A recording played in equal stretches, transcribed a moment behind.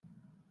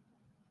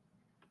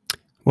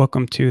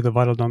Welcome to the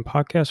Vital Dawn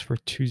podcast for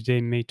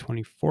Tuesday, May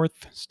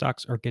 24th.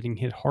 Stocks are getting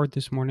hit hard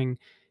this morning.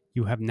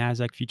 You have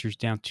NASDAQ futures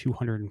down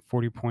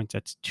 240 points.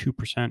 That's 2%.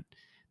 The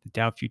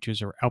Dow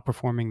futures are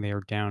outperforming. They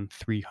are down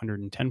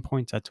 310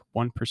 points. That's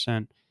 1%.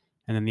 And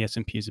then the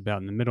S&P is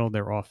about in the middle.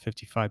 They're off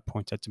 55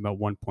 points. That's about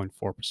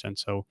 1.4%.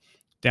 So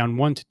down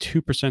 1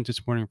 to 2%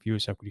 this morning for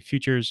U.S. equity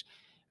futures.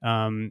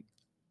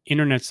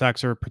 Internet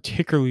stocks are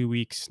particularly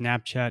weak.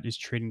 Snapchat is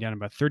trading down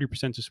about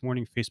 30% this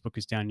morning. Facebook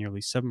is down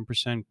nearly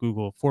 7%.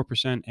 Google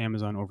 4%.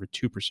 Amazon over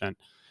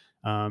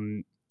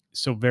 2%.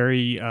 So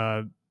very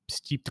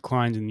steep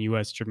declines in the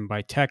U.S. driven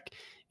by tech.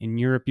 In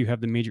Europe, you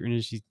have the major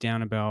indices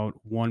down about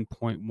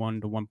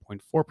 1.1 to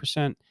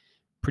 1.4%.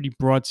 Pretty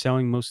broad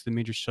selling. Most of the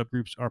major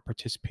subgroups are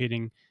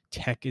participating.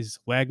 Tech is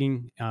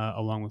lagging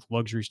along with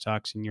luxury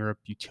stocks in Europe.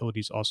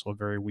 Utilities also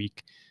very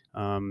weak.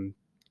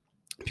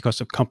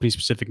 Because of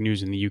company-specific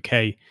news in the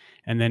UK.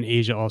 And then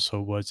Asia also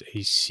was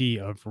a sea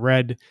of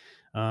red.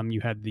 You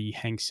had the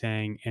Hang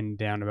Seng and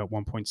down about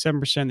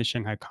 1.7%. The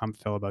Shanghai Comp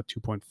fell about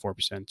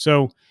 2.4%.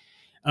 So,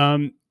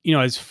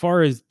 as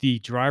far as the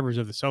drivers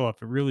of the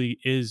sell-off, it really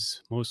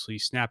is mostly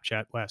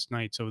Snapchat last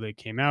night. So they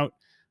came out,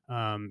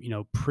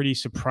 pretty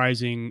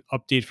surprising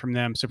update from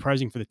them.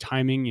 Surprising for the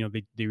timing.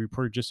 They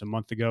reported just a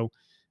month ago.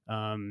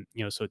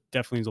 So it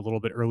definitely is a little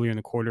bit earlier in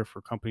the quarter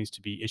for companies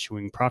to be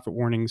issuing profit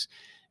warnings.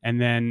 And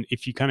then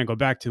if you kind of go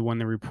back to when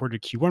they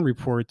reported Q1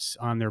 reports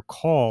on their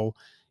call,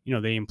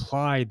 they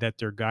implied that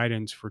their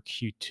guidance for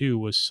Q2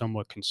 was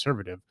somewhat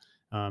conservative.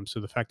 So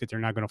the fact that they're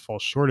not going to fall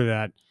short of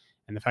that,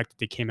 and the fact that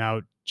they came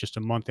out just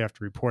a month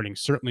after reporting,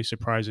 certainly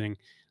surprising,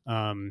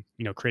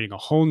 creating a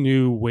whole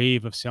new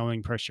wave of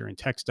selling pressure in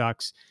tech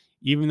stocks,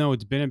 even though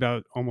it's been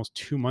about almost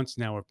 2 months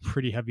now of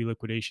pretty heavy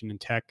liquidation in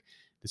tech.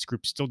 This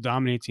group still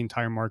dominates the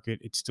entire market.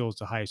 It still is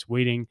the highest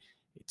weighting.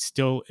 It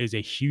still is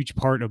a huge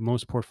part of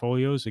most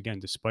portfolios, again,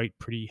 despite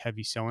pretty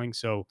heavy selling.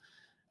 So,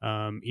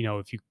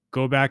 if you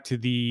go back to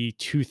the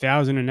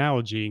 2000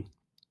 analogy,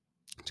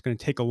 it's going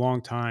to take a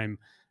long time,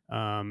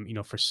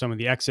 for some of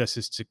the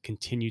excesses to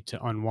continue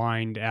to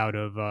unwind out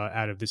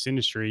of this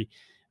industry.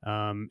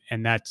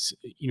 And that's,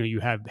 you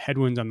have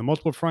headwinds on the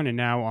multiple front and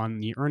now on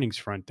the earnings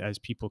front as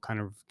people kind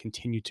of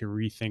continue to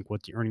rethink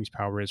what the earnings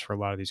power is for a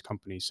lot of these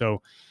companies.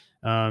 So,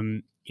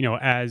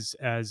 as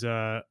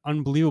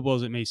unbelievable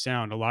as it may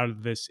sound, a lot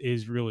of this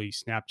is really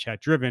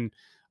Snapchat driven.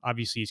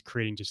 Obviously, it's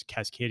creating just a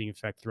cascading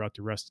effect throughout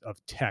the rest of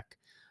tech.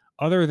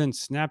 Other than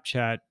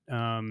Snapchat, there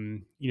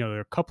are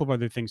a couple of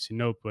other things to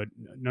note, but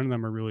none of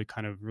them are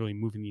really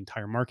moving the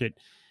entire market.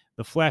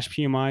 The flash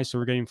PMI, so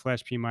we're getting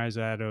flash PMIs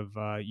out of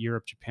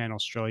Europe, Japan,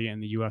 Australia,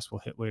 and the US will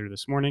hit later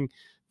this morning.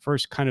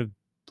 First, kind of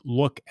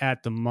look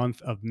at the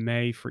month of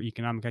May for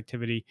economic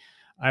activity.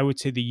 I would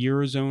say the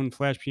Eurozone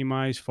flash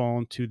PMIs fall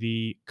into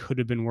the could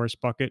have been worse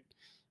bucket.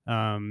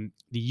 The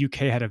UK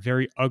had a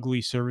very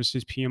ugly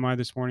services PMI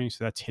this morning,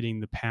 so that's hitting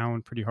the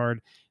pound pretty hard.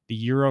 The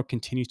euro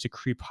continues to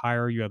creep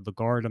higher. You had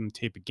Lagarde on the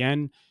tape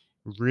again,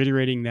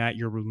 reiterating that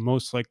you're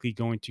most likely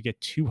going to get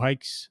 2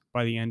 hikes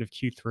by the end of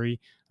Q3.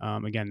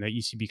 Again, the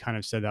ECB kind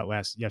of said that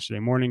yesterday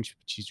morning.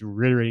 She's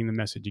reiterating the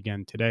message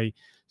again today.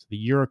 So the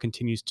euro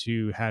continues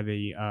to have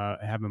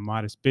a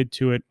modest bid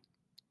to it.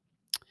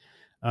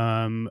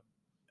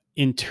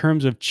 In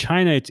terms of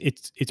China,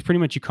 it's pretty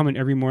much you come in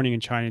every morning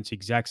in China. It's the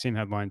exact same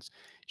headlines.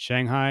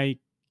 Shanghai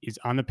is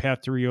on the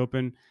path to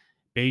reopen.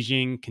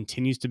 Beijing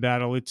continues to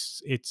battle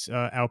its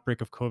outbreak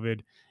of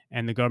COVID,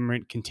 and the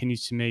government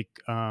continues to make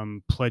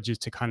pledges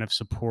to kind of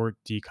support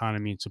the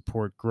economy and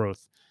support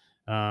growth.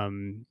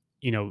 The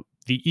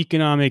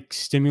economic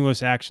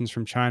stimulus actions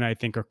from China, I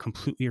think, are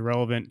completely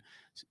irrelevant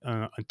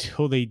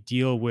until they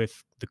deal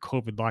with the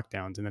COVID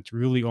lockdowns, and that's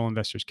really all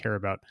investors care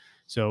about.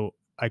 So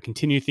I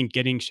continue to think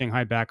getting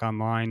Shanghai back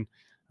online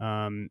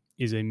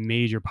is a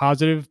major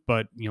positive,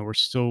 but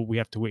we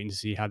have to wait and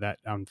see how that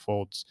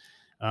unfolds.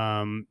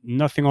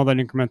 Nothing all that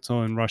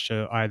incremental in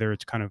Russia either.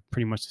 It's kind of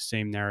pretty much the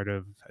same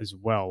narrative as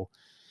well.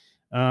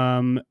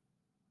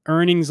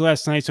 Earnings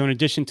last night. So in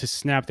addition to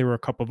Snap, there were a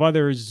couple of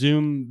others.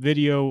 Zoom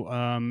Video,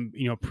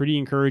 pretty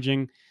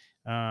encouraging.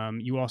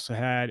 You also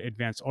had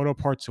Advanced Auto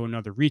Parts, so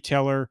another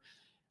retailer.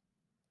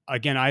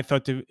 Again, I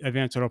thought the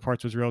Advanced Auto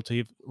Parts was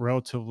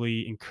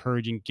relatively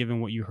encouraging given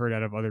what you heard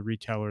out of other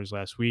retailers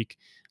last week,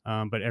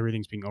 but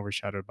everything's being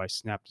overshadowed by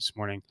Snap this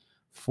morning.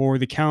 For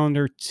the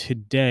calendar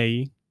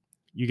today,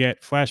 you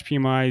get flash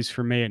PMIs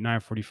for May at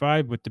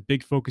 9:45, but the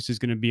big focus is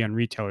going to be on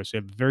retailers. So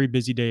you have a very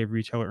busy day of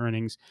retailer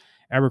earnings.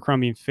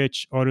 Abercrombie &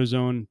 Fitch,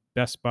 AutoZone,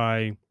 Best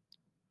Buy,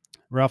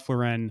 Ralph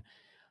Lauren,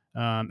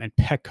 and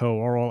Petco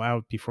are all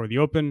out before the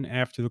open.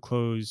 After the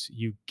close,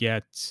 you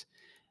get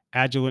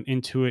Agilent,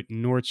 Intuit,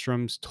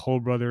 Nordstrom's, Toll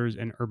Brothers,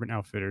 and Urban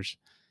Outfitters.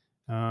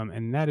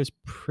 And that is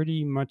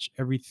pretty much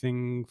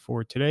everything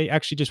for today.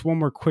 Actually, just one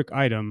more quick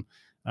item.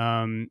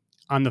 On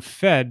the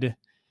Fed,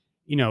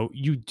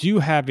 you do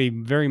have a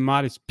very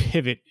modest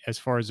pivot as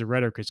far as the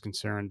rhetoric is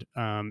concerned.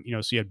 So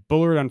you had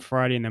Bullard on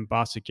Friday and then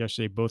Bostic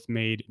yesterday, both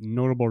made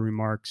notable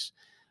remarks.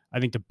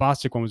 I think the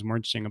Bostic one was more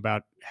interesting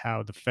about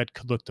how the Fed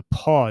could look to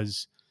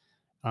pause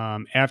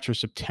after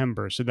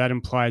September. So that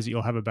implies that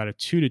you'll have about a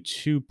 2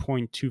 to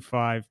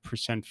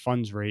 2.25%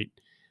 funds rate.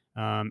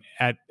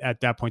 At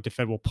that point, the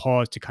Fed will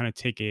pause to kind of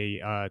take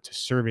to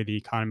survey the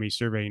economy,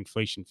 survey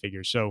inflation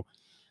figures. So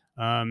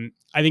I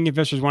think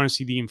investors want to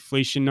see the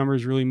inflation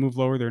numbers really move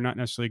lower. They're not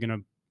necessarily going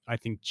to, I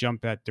think,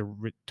 jump at the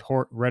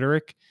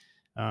rhetoric.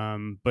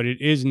 But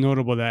it is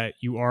notable that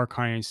you are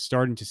kind of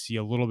starting to see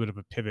a little bit of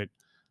a pivot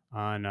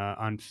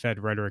on Fed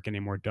rhetoric in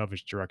a more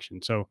dovish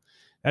direction. So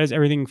that is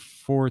everything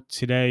for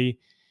today,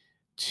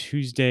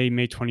 Tuesday,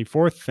 May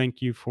 24th.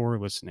 Thank you for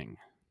listening.